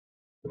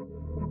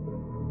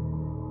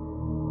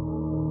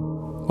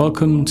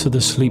Welcome to the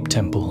sleep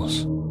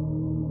temples.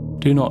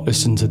 Do not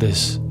listen to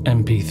this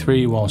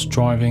MP3 whilst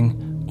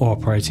driving or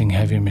operating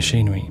heavy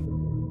machinery.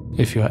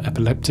 If you are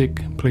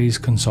epileptic, please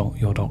consult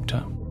your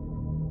doctor.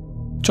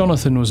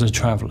 Jonathan was a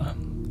traveller.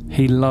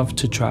 He loved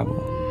to travel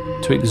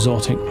to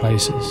exotic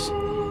places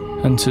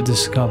and to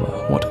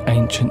discover what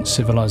ancient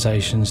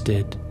civilizations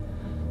did.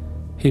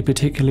 He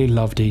particularly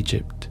loved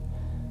Egypt.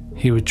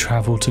 He would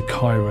travel to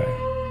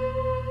Cairo.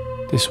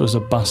 This was a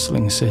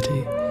bustling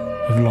city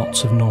with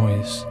lots of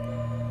noise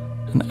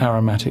and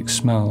aromatic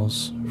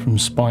smells from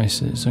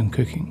spices and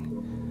cooking.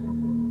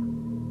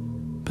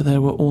 But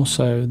there were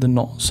also the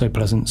not so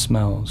pleasant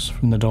smells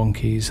from the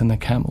donkeys and the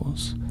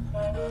camels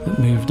that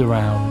moved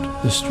around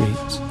the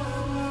streets,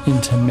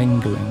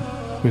 intermingling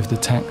with the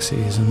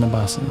taxis and the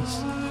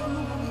buses.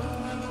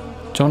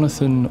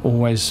 Jonathan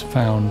always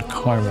found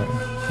Cairo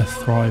a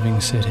thriving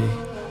city,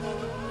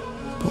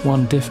 but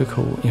one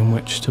difficult in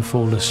which to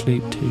fall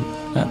asleep to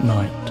at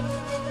night.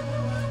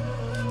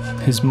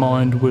 His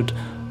mind would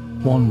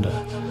wander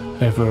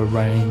over a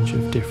range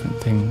of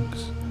different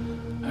things,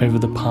 over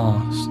the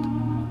past,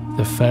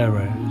 the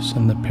pharaohs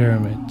and the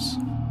pyramids.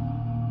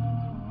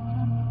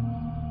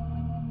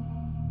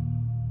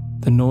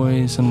 The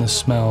noise and the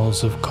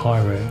smells of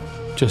Cairo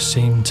just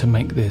seemed to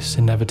make this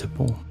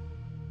inevitable.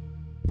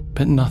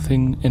 But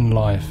nothing in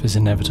life is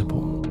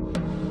inevitable.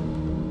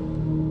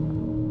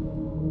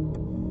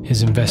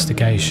 His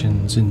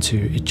investigations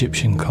into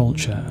Egyptian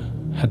culture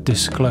had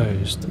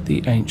disclosed that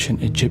the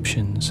ancient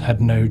Egyptians had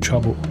no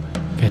trouble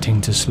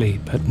getting to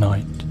sleep at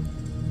night.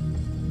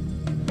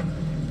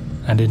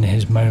 And in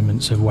his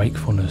moments of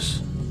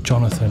wakefulness,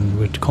 Jonathan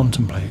would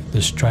contemplate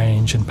the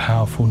strange and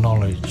powerful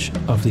knowledge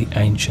of the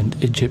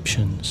ancient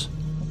Egyptians.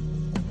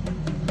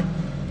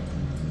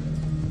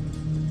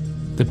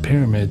 The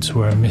pyramids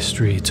were a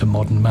mystery to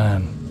modern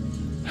man.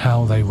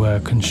 How they were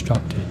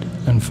constructed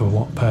and for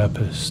what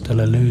purpose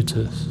still eludes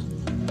us.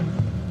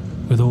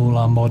 With all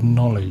our modern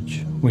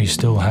knowledge, we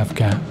still have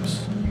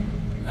gaps,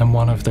 and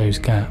one of those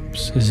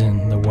gaps is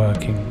in the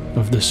working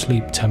of the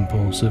sleep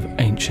temples of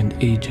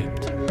ancient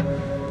Egypt.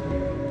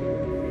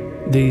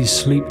 These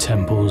sleep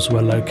temples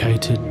were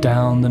located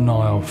down the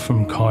Nile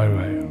from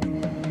Cairo,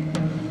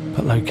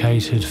 but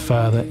located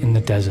further in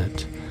the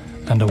desert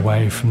and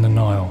away from the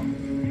Nile.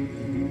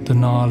 The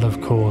Nile,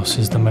 of course,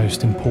 is the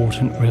most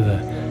important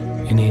river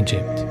in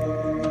Egypt.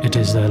 It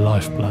is their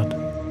lifeblood.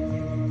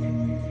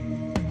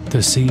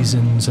 The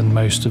seasons and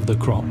most of the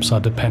crops are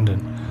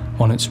dependent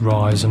on its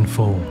rise and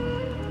fall.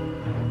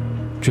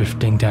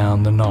 Drifting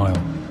down the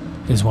Nile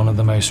is one of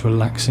the most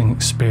relaxing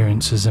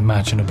experiences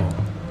imaginable.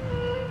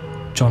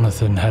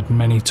 Jonathan had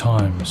many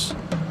times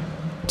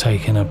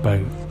taken a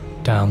boat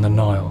down the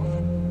Nile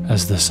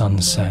as the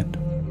sun set.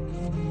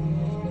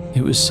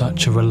 It was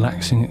such a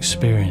relaxing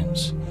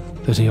experience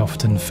that he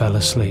often fell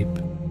asleep.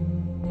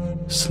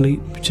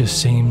 Sleep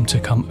just seemed to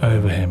come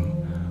over him,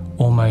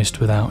 almost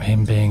without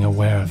him being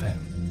aware of it.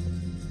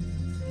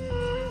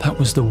 That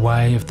was the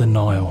way of the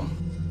Nile.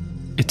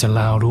 It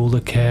allowed all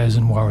the cares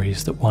and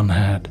worries that one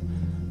had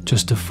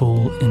just to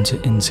fall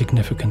into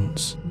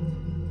insignificance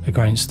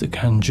against the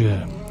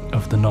grandeur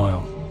of the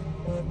Nile.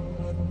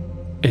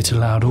 It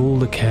allowed all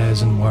the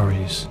cares and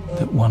worries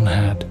that one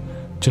had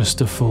just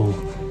to fall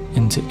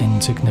into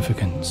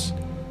insignificance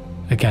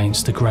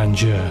against the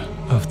grandeur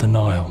of the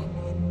Nile.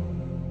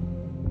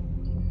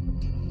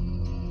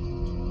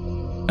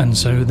 And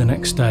so the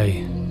next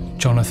day,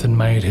 Jonathan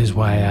made his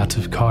way out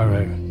of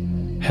Cairo,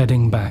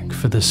 heading back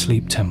for the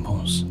sleep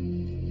temples.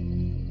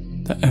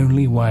 The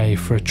only way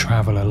for a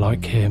traveller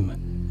like him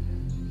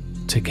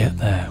to get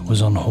there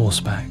was on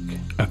horseback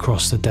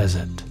across the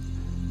desert.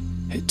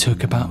 It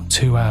took about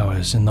 2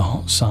 hours in the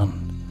hot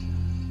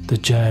sun. The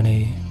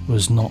journey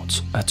was not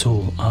at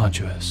all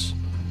arduous.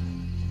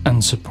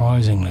 And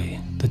surprisingly,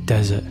 the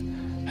desert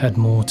had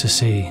more to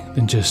see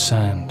than just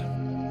sand.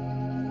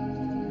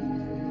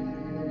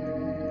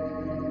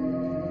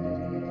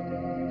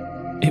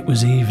 It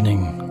was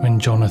evening when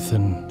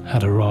Jonathan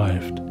had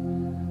arrived,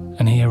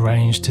 and he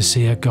arranged to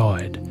see a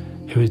guide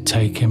who would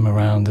take him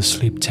around the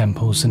sleep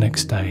temples the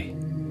next day.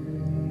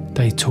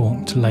 They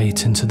talked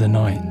late into the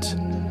night.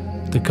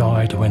 The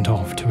guide went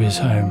off to his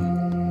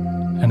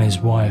home, and his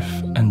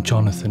wife and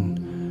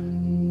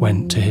Jonathan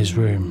went to his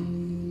room.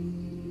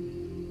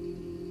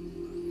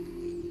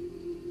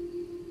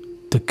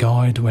 The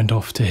guide went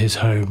off to his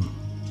home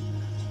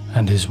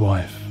and his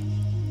wife,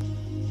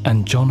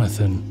 and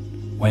Jonathan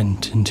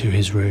went into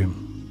his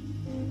room.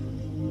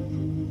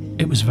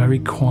 It was very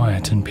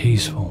quiet and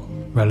peaceful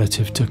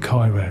relative to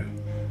Cairo,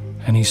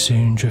 and he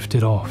soon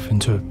drifted off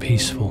into a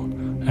peaceful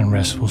and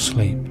restful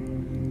sleep,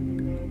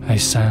 a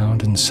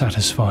sound and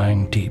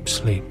satisfying deep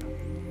sleep.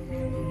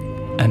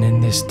 And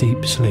in this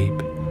deep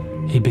sleep,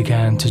 he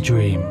began to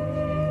dream.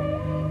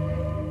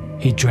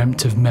 He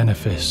dreamt of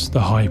Menephis,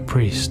 the high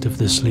priest of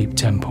the sleep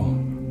temple.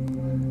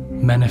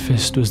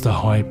 Menephis was the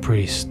high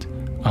priest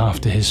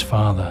after his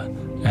father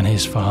and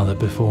his father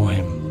before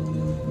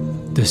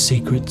him. The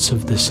secrets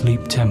of the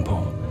sleep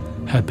temple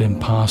had been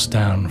passed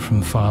down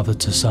from father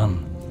to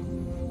son.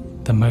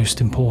 The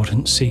most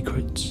important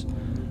secrets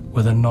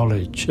were the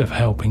knowledge of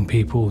helping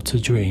people to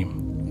dream.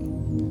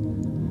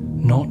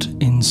 Not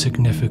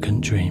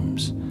insignificant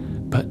dreams,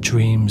 but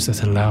dreams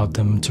that allowed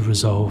them to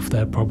resolve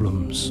their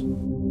problems.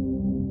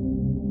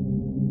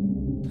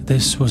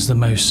 This was the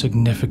most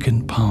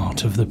significant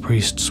part of the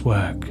priest's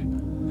work.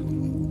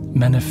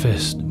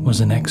 Menephist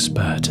was an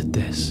expert at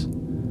this.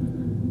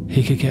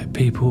 He could get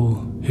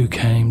people who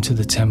came to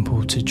the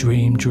temple to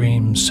dream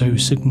dreams so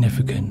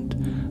significant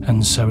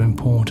and so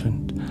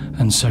important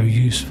and so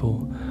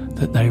useful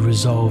that they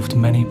resolved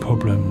many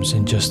problems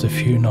in just a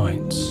few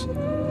nights,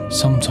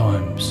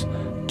 sometimes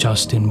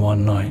just in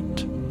one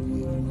night.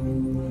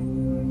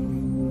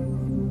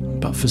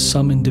 But for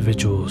some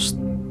individuals,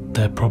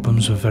 their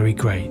problems were very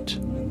great,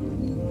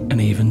 and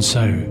even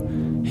so,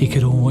 he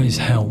could always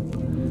help,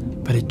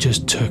 but it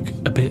just took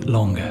a bit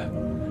longer.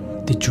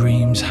 The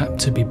dreams had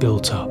to be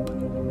built up.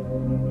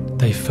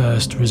 They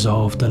first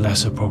resolved the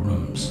lesser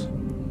problems,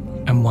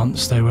 and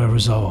once they were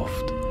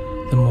resolved,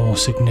 the more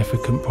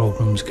significant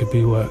problems could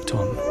be worked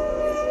on,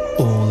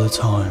 all the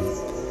time.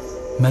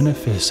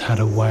 Menephist had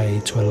a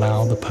way to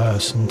allow the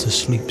person to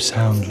sleep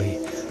soundly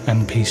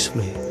and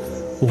peacefully,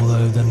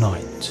 although the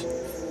night.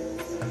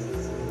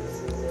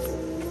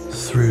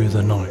 Through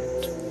the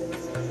night,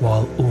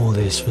 while all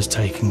this was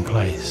taking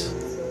place,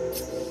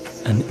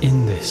 and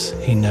in this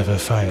he never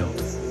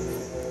failed.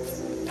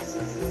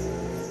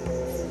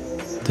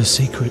 The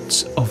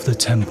secrets of the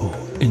temple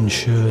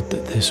ensured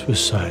that this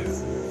was so.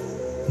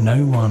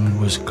 No one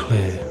was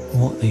clear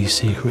what these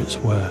secrets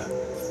were,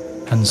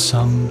 and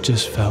some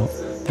just felt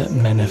that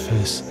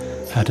Menephist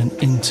had an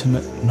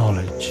intimate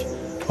knowledge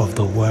of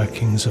the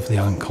workings of the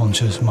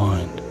unconscious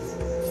mind.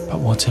 But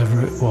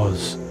whatever it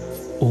was,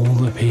 all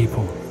the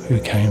people who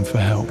came for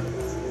help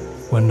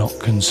were not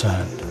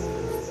concerned.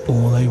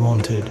 All they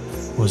wanted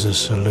was a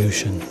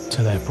solution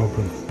to their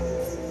problem.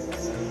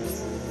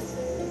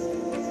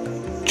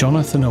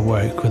 Jonathan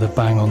awoke with a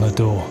bang on the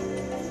door,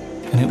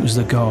 and it was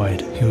the guide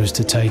who was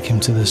to take him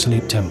to the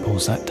sleep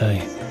temples that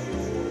day.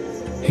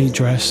 He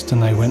dressed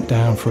and they went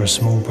down for a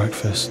small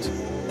breakfast,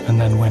 and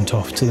then went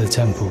off to the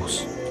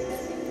temples.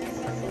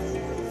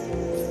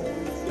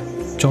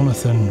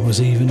 Jonathan was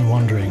even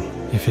wondering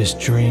if his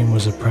dream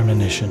was a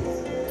premonition,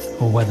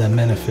 or whether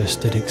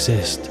Menephist did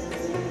exist,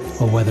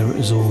 or whether it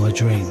was all a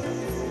dream.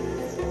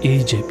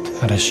 Egypt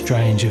had a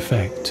strange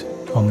effect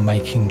on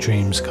making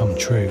dreams come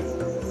true.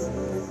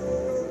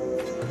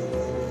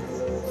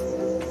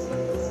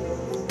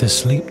 The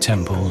sleep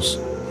temples,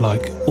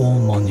 like all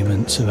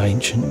monuments of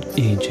ancient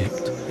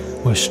Egypt,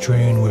 were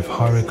strewn with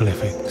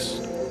hieroglyphics.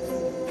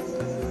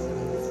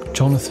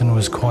 Jonathan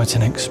was quite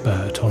an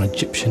expert on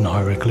Egyptian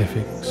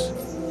hieroglyphics.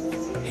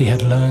 He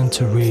had learned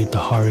to read the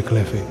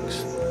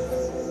hieroglyphics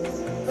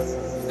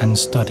and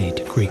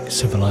studied Greek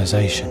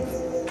civilization,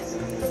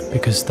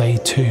 because they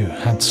too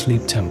had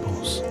sleep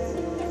temples.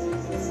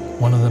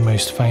 One of the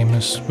most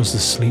famous was the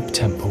sleep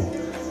temple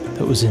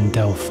that was in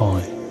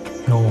Delphi,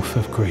 north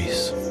of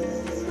Greece.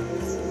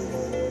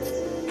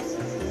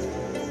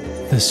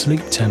 The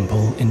sleep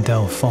temple in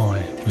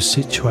Delphi was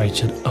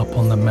situated up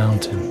on the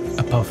mountain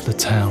above the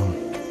town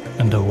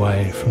and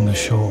away from the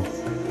shore.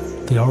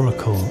 The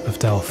Oracle of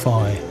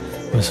Delphi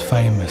was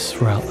famous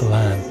throughout the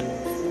land.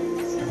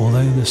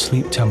 Although the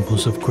sleep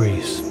temples of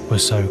Greece were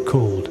so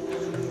called,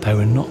 they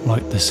were not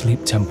like the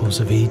sleep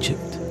temples of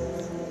Egypt.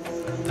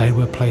 They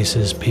were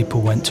places people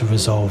went to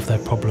resolve their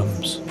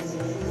problems.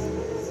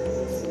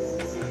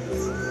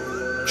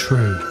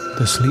 True,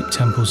 the sleep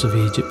temples of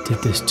Egypt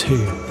did this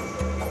too,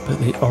 but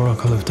the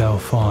Oracle of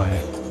Delphi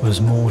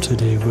was more to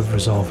do with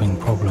resolving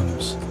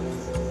problems.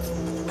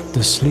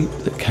 The sleep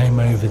that came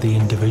over the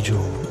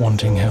individual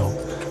wanting help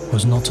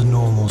was not a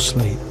normal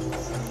sleep,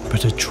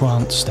 but a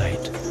trance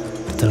state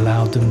that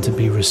allowed them to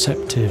be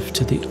receptive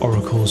to the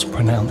Oracle's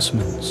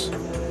pronouncements.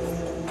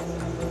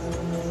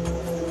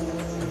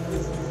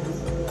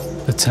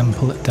 The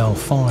temple at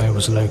Delphi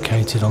was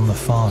located on the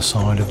far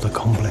side of the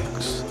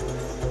complex.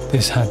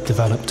 This had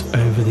developed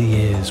over the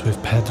years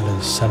with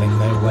peddlers selling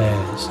their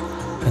wares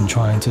and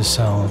trying to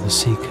sell the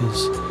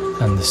seekers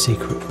and the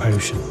secret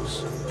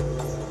potions.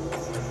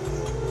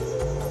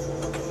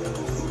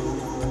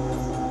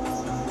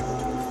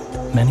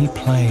 Many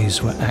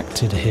plays were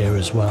acted here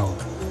as well,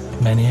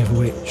 many of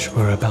which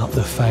were about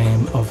the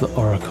fame of the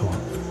Oracle.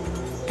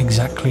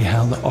 Exactly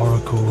how the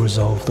Oracle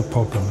resolved the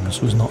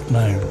problems was not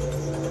known.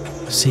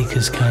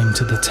 Seekers came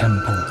to the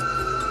temple.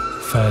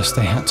 First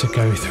they had to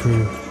go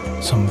through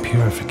some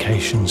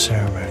purification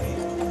ceremony,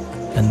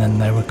 and then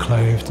they were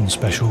clothed in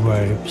special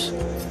robes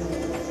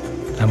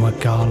and were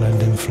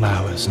garlanded in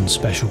flowers and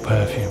special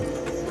perfume.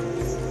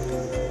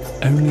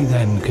 Only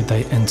then could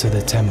they enter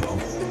the temple.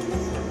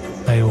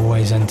 They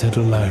always entered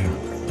alone.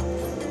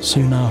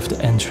 Soon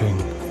after entering,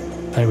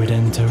 they would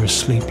enter a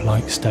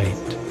sleep-like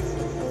state,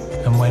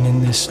 and when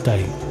in this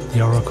state,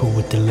 the Oracle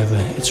would deliver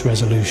its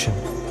resolution.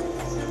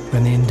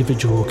 When the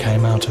individual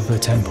came out of the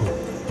temple,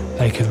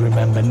 they could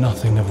remember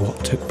nothing of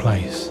what took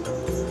place.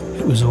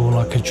 It was all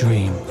like a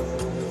dream.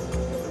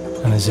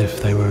 and as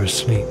if they were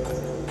asleep,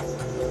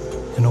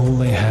 and all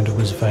they had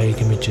was vague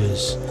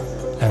images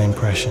and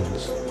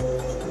impressions.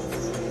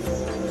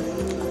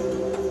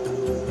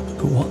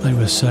 But what they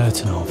were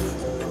certain of,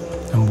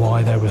 and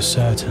why they were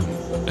certain,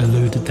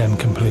 eluded them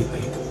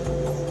completely,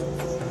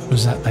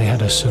 was that they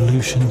had a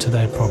solution to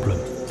their problem.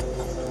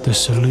 The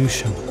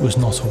solution was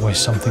not always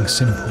something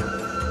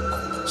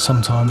simple.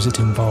 Sometimes it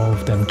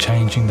involved them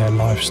changing their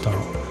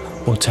lifestyle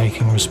or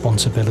taking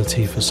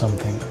responsibility for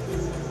something.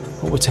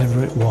 But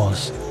whatever it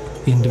was,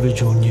 the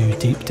individual knew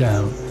deep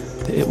down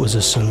that it was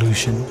a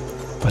solution,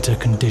 but a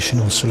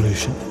conditional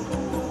solution.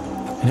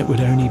 And it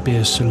would only be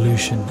a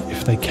solution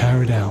if they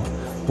carried out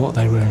what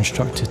they were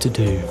instructed to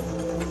do.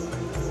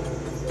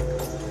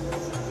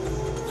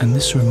 And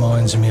this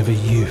reminds me of a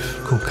youth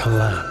called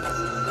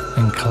Calab,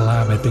 and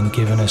Calab had been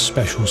given a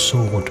special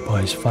sword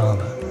by his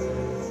father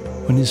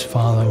when his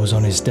father was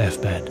on his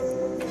deathbed.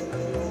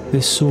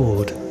 This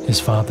sword, his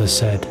father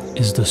said,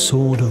 is the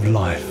sword of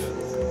life,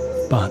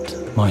 but,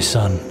 my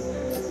son,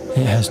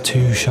 it has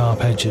two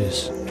sharp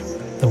edges,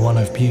 the one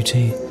of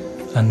beauty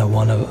and the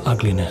one of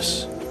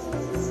ugliness.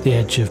 The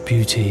edge of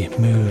beauty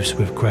moves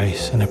with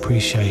grace and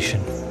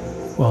appreciation,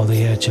 while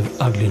the edge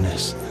of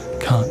ugliness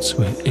cuts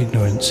with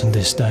ignorance and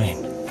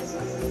disdain.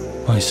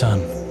 My son,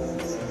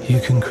 you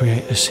can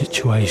create a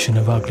situation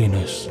of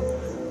ugliness,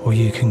 or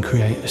you can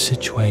create a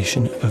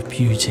situation of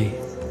beauty.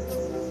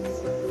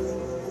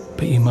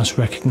 But you must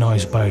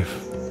recognize both.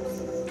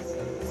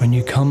 When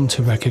you come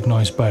to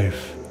recognize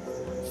both,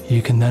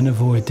 you can then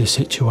avoid the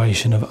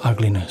situation of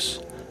ugliness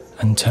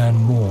and turn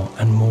more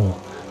and more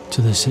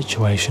to the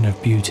situation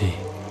of beauty.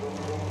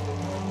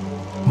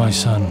 My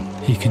son,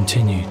 he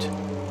continued,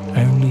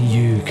 only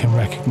you can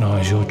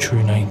recognize your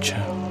true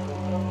nature.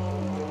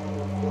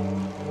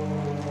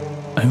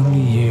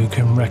 Only you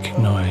can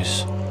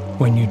recognize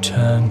when you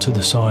turn to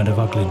the side of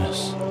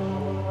ugliness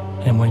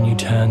and when you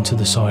turn to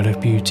the side of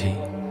beauty.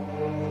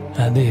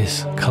 At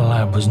this,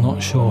 Calab was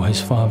not sure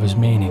his father's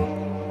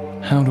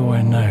meaning. How do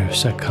I know?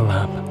 Said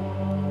Calab.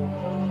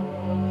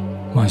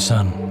 My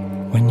son,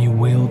 when you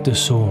wield the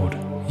sword,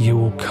 you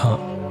will cut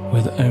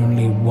with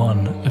only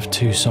one of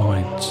two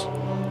sides.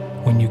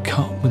 When you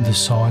cut with the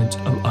sides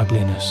of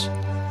ugliness,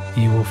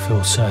 you will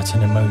feel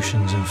certain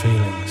emotions and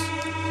feelings.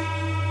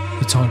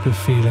 The type of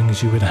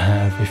feelings you would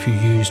have if you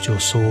used your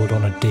sword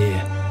on a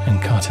deer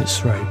and cut its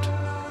throat.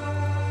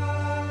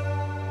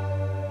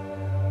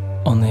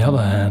 On the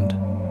other hand,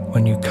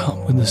 when you cut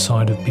with the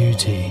side of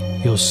beauty,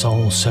 your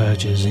soul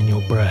surges in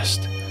your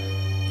breast.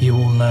 You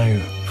will know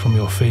from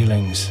your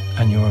feelings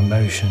and your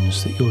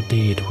emotions that your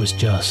deed was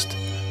just.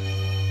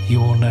 You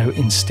will know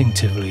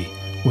instinctively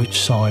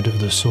which side of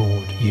the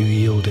sword you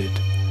yielded.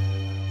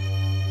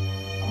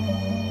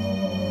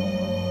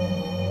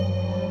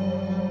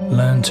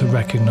 Learn to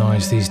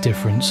recognize these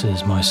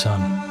differences, my son.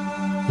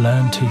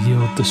 Learn to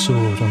yield the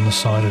sword on the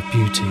side of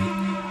beauty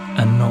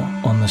and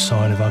not on the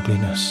side of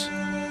ugliness.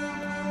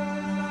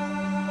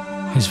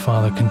 His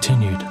father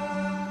continued,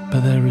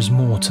 but there is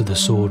more to the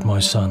sword, my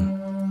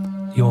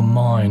son. Your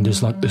mind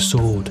is like the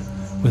sword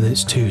with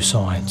its two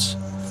sides,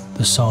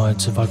 the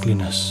sides of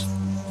ugliness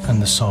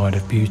and the side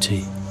of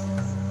beauty.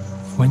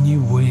 When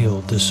you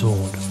wield the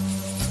sword,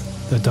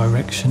 the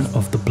direction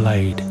of the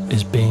blade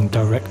is being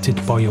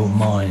directed by your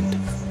mind.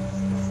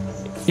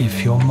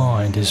 If your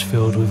mind is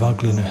filled with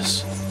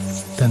ugliness,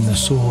 then the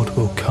sword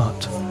will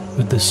cut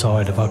with the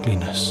side of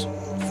ugliness.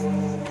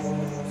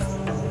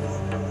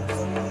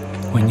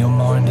 When your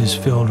mind is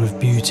filled with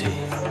beauty,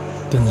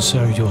 then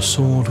so your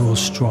sword will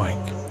strike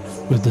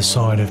with the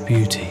side of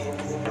beauty.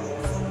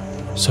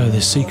 So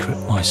the secret,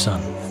 my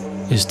son,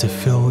 is to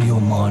fill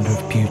your mind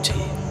with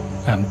beauty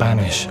and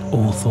banish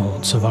all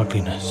thoughts of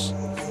ugliness.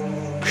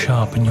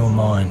 Sharpen your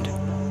mind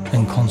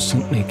and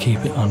constantly keep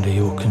it under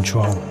your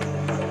control.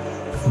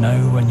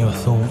 Know when your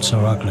thoughts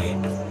are ugly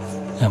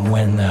and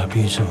when they are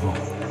beautiful.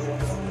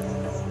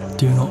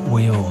 Do not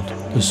wield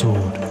the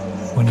sword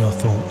when your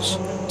thoughts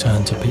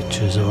turn to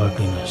pictures of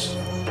ugliness.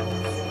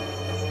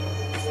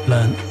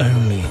 Learn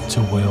only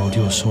to wield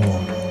your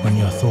sword when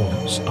your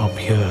thoughts are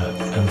pure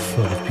and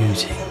full of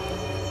beauty.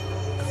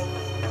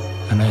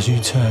 And as you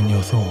turn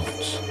your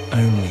thoughts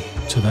only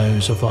to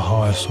those of the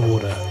highest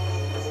order,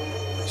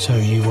 so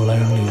you will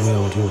only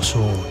wield your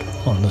sword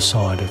on the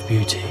side of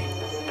beauty.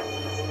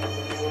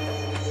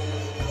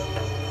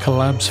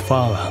 Calab's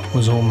father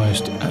was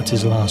almost at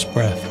his last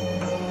breath,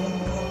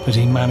 but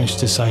he managed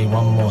to say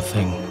one more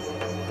thing.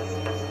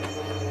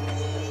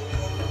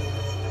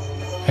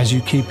 As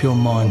you keep your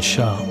mind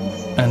sharp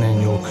and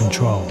in your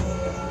control,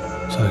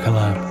 so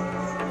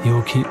Calab, you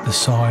will keep the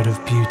side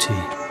of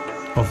beauty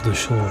of the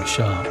sword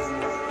sharp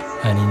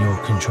and in your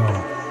control.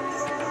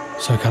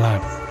 So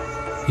Calab,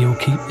 you will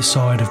keep the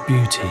side of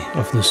beauty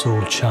of the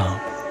sword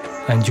sharp,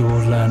 and you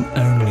will learn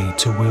only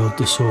to wield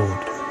the sword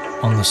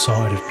on the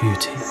side of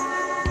beauty.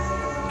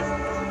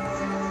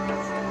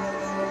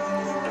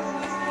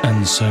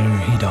 And so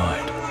he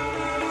died.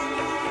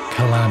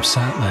 Calab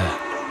sat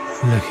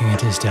there, looking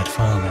at his dead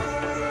father,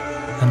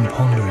 and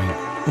pondering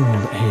all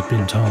that he had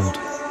been told.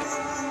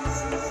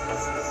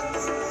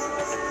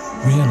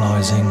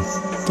 realizing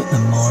that the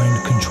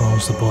mind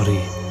controls the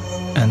body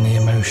and the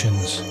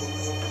emotions.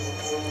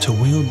 To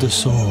wield the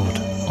sword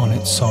on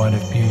its side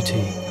of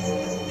beauty,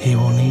 he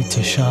will need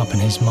to sharpen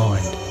his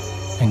mind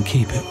and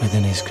keep it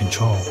within his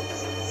control.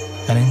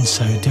 And in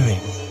so doing,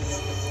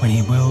 when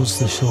he wields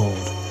the sword,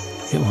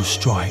 it will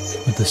strike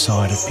with the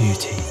side of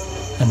beauty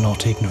and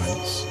not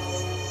ignorance.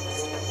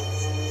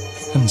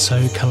 And so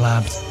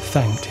Calab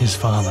thanked his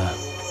father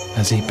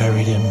as he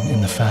buried him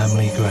in the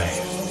family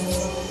grave.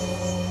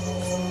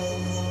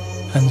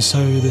 And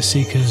so the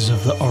seekers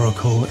of the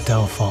oracle at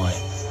Delphi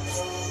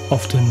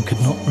often could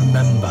not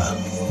remember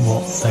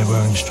what they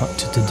were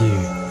instructed to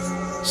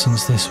do,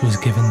 since this was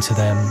given to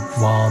them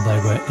while they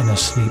were in a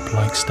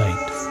sleep-like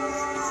state.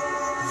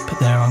 But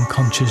their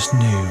unconscious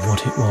knew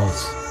what it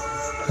was,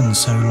 and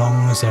so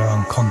long as their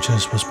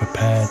unconscious was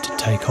prepared to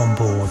take on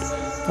board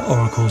the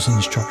oracle's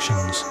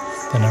instructions,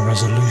 then a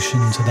resolution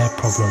to their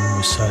problem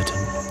was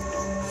certain.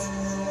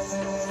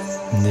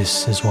 And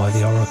this is why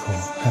the oracle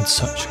had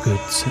such good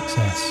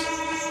success.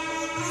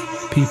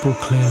 People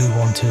clearly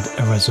wanted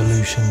a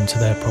resolution to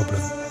their problem,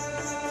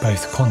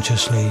 both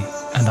consciously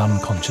and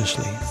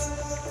unconsciously.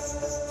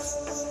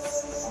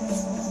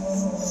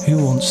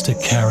 Who wants to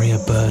carry a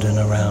burden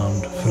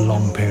around for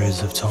long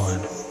periods of time?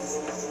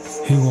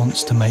 Who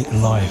wants to make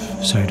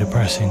life so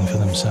depressing for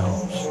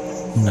themselves?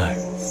 No.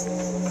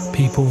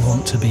 People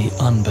want to be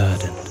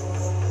unburdened.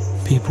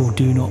 People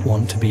do not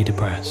want to be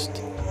depressed.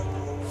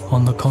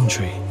 On the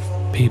contrary,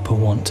 people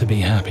want to be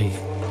happy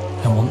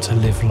and want to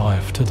live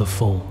life to the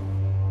full.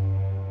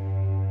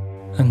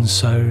 And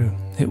so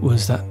it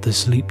was that the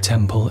sleep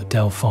temple at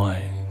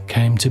Delphi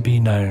came to be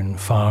known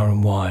far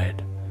and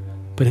wide,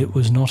 but it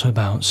was not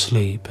about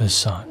sleep as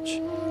such,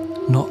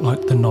 not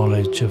like the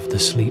knowledge of the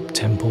sleep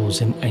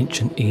temples in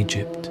ancient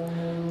Egypt,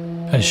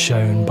 as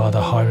shown by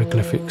the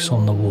hieroglyphics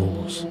on the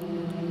walls.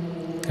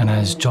 And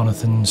as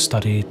Jonathan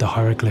studied the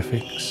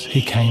hieroglyphics,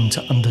 he came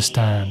to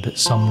understand at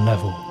some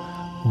level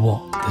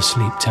what the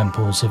sleep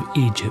temples of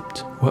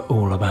Egypt were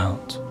all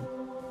about.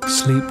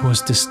 Sleep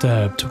was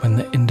disturbed when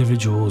the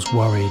individuals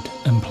worried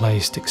and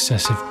placed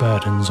excessive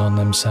burdens on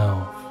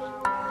themselves.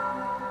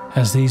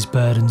 As these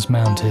burdens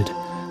mounted,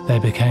 they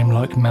became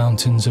like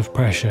mountains of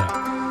pressure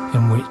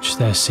in which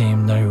there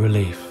seemed no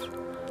relief.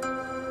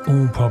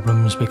 All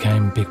problems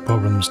became big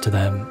problems to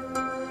them.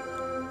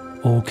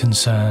 All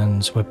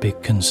concerns were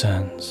big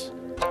concerns.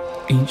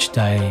 Each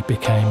day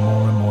became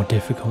more and more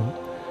difficult,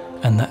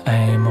 and the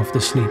aim of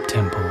the sleep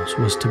temples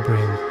was to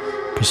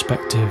bring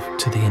perspective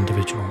to the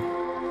individual.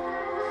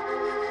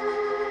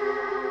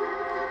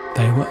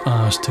 They were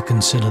asked to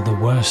consider the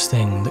worst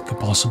thing that could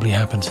possibly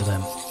happen to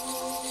them,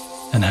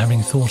 and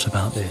having thought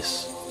about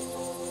this,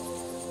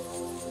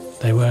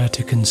 they were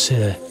to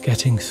consider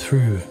getting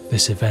through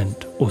this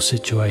event or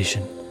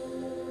situation.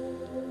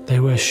 They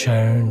were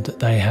shown that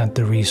they had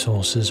the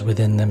resources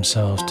within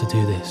themselves to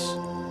do this.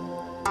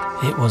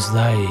 It was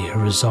they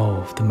who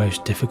resolved the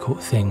most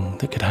difficult thing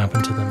that could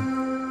happen to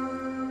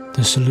them.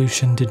 The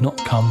solution did not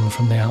come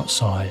from the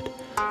outside,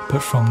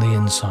 but from the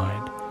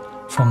inside,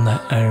 from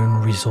their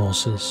own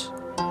resources.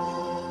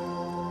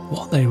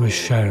 What they were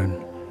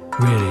shown,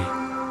 really,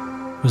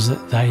 was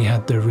that they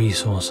had the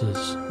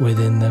resources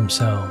within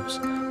themselves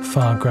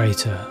far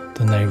greater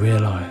than they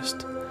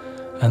realized,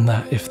 and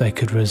that if they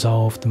could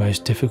resolve the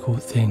most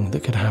difficult thing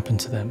that could happen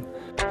to them,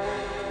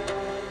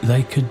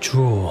 they could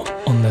draw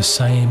on the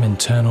same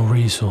internal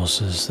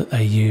resources that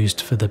they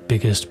used for the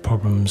biggest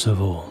problems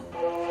of all.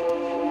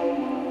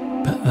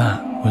 But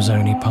that was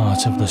only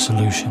part of the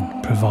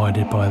solution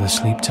provided by the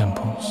sleep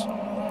temples.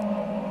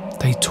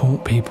 They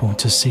taught people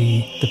to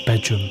see the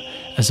bedroom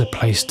as a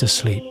place to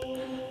sleep,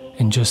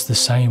 in just the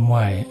same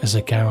way as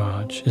a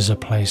garage is a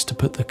place to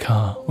put the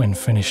car when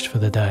finished for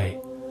the day.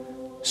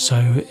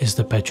 So is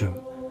the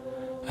bedroom,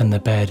 and the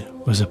bed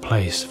was a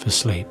place for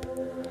sleep.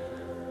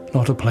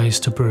 Not a place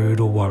to brood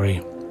or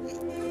worry,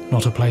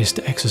 not a place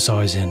to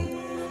exercise in,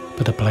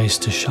 but a place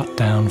to shut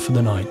down for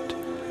the night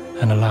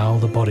and allow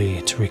the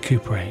body to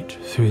recuperate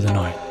through the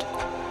night.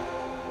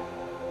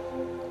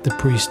 The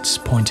priests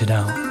pointed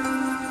out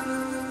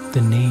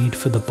the need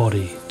for the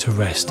body to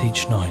rest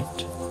each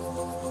night,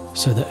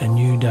 so that a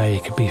new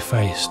day could be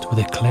faced with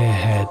a clear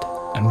head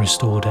and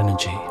restored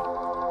energy.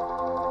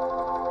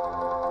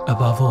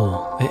 Above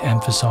all, they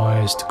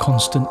emphasized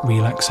constant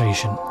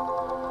relaxation,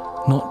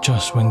 not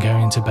just when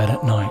going to bed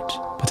at night,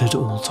 but at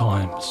all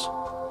times.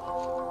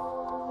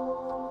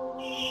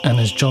 And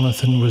as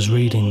Jonathan was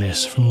reading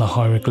this from the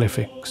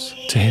hieroglyphics,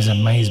 to his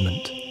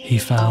amazement, he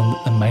found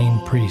that the main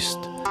priest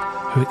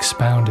who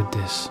expounded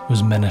this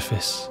was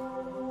Menephis.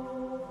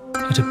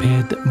 It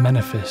appeared that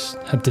Menephis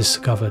had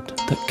discovered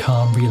that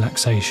calm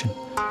relaxation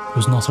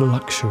was not a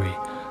luxury,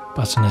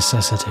 but a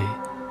necessity.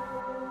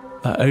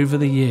 That over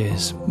the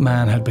years,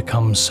 man had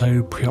become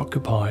so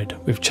preoccupied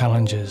with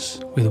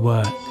challenges, with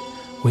work,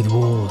 with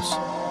wars,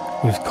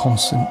 with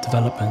constant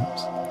development,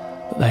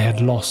 that they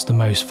had lost the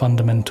most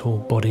fundamental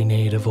body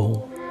need of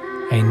all,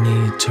 a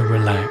need to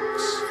relax.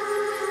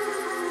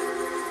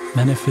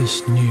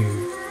 Menephis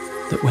knew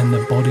that when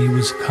the body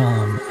was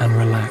calm and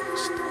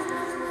relaxed,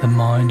 the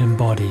mind and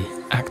body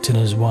acted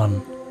as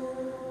one.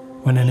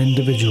 When an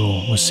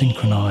individual was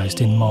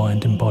synchronized in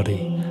mind and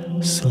body,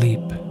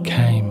 sleep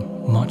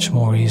came much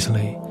more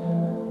easily.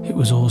 It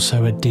was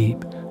also a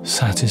deep,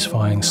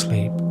 satisfying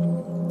sleep,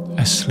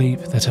 a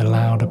sleep that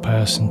allowed a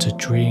person to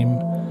dream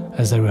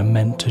as they were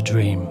meant to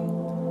dream.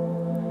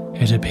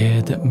 It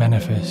appeared that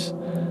Menaphis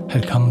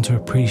had come to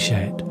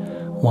appreciate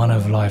one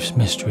of life's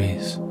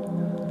mysteries,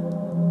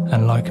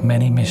 and like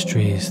many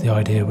mysteries, the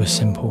idea was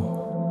simple,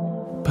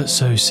 but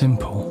so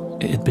simple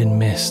it had been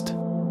missed.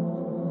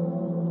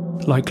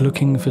 Like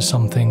looking for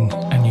something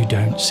and you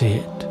don't see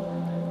it.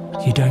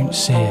 You don't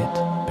see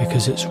it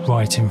because it's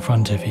right in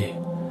front of you.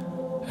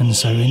 And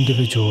so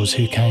individuals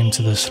who came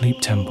to the sleep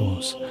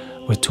temples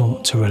were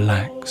taught to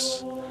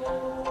relax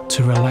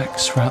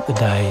throughout the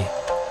day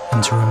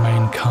and to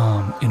remain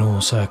calm in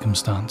all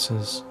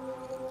circumstances,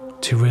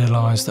 to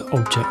realise that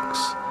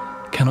objects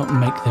cannot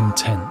make them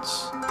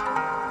tense.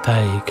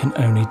 They can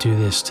only do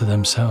this to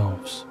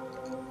themselves.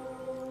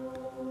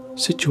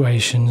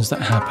 Situations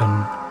that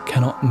happen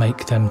cannot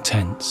make them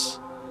tense.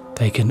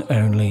 They can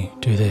only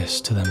do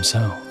this to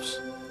themselves.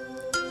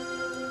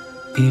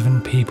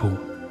 Even people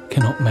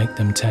cannot make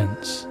them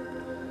tense.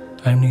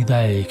 Only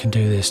they can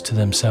do this to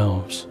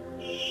themselves.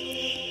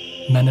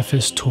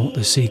 Menaphis taught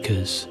the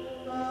seekers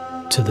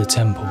to the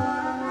temple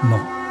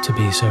not to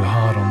be so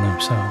hard on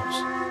themselves,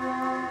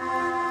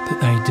 that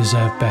they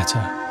deserve better,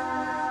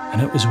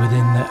 and it was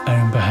within their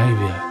own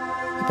behaviour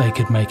that they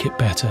could make it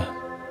better,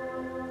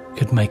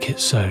 could make it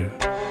so,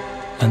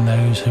 and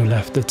those who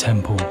left the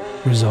temple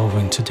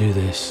resolving to do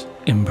this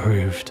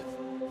improved.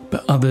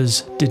 But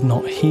others did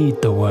not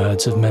heed the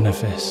words of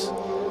Menaphis.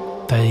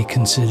 They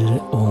considered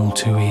it all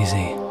too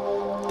easy.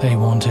 They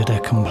wanted a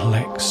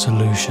complex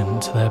solution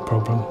to their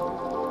problem.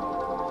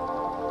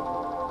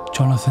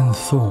 Jonathan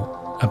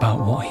thought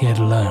about what he had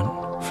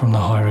learnt from the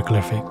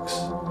hieroglyphics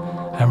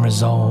and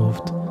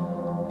resolved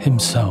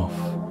himself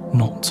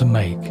not to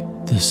make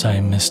the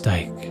same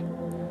mistake.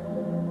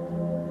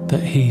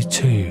 That he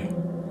too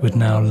would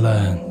now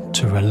learn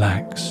to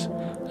relax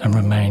and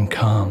remain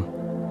calm,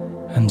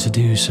 and to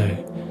do so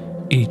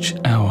each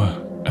hour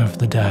of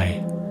the day.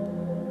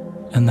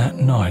 And that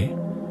night,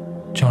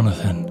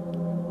 Jonathan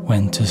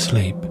went to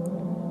sleep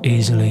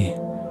easily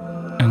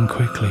and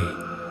quickly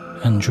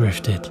and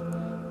drifted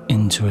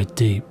into a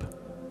deep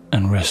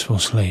and restful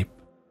sleep.